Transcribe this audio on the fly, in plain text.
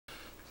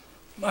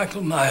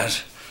Michael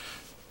Myers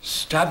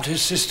stabbed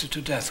his sister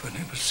to death when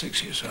he was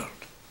 6 years old.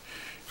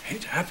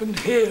 It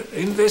happened here,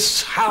 in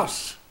this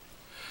house.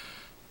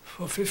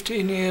 For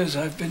 15 years,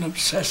 I've been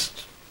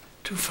obsessed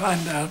to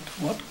find out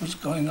what was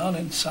going on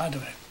inside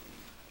of him.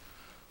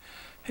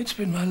 It's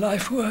been my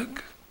life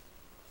work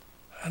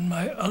and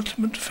my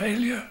ultimate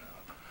failure.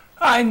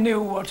 I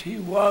knew what he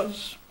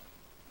was,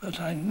 but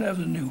I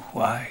never knew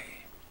why.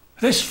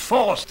 This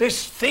force,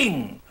 this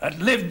thing that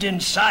lived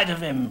inside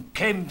of him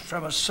came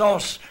from a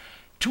source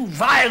too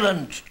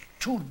violent,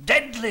 too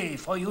deadly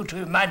for you to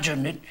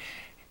imagine.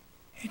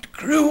 It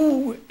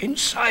grew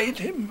inside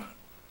him,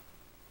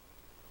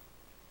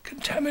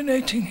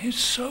 contaminating his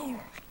soul.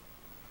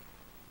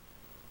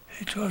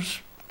 It was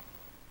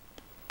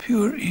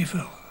pure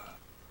evil.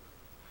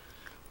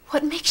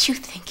 What makes you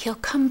think he'll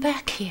come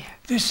back here?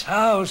 This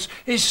house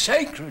is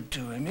sacred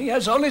to him. He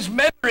has all his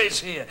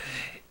memories here.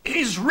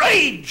 His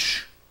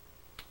rage.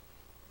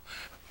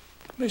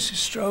 Mrs.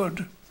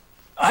 Strode,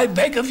 I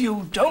beg of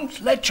you,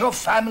 don't let your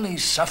family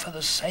suffer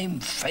the same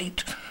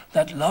fate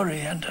that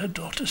Laurie and her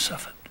daughter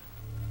suffered.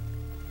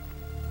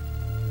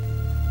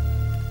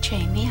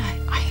 Jamie,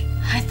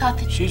 I thought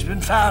that... She's been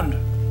found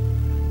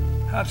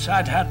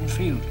outside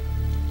Haddonfield.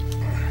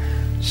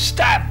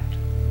 Stabbed.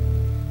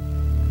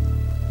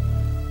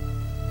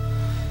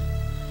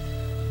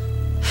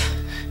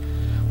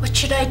 What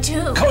should I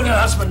do? Call your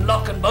husband,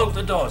 lock and bolt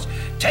the doors.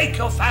 Take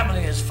your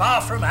family as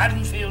far from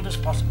Haddonfield as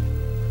possible.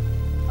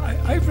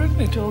 I've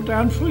written it all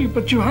down for you,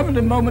 but you haven't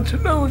a moment to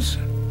lose.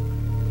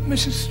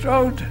 Mrs.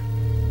 Strode,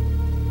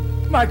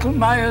 Michael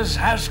Myers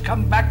has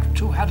come back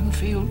to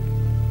Haddonfield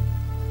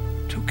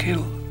to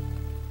kill.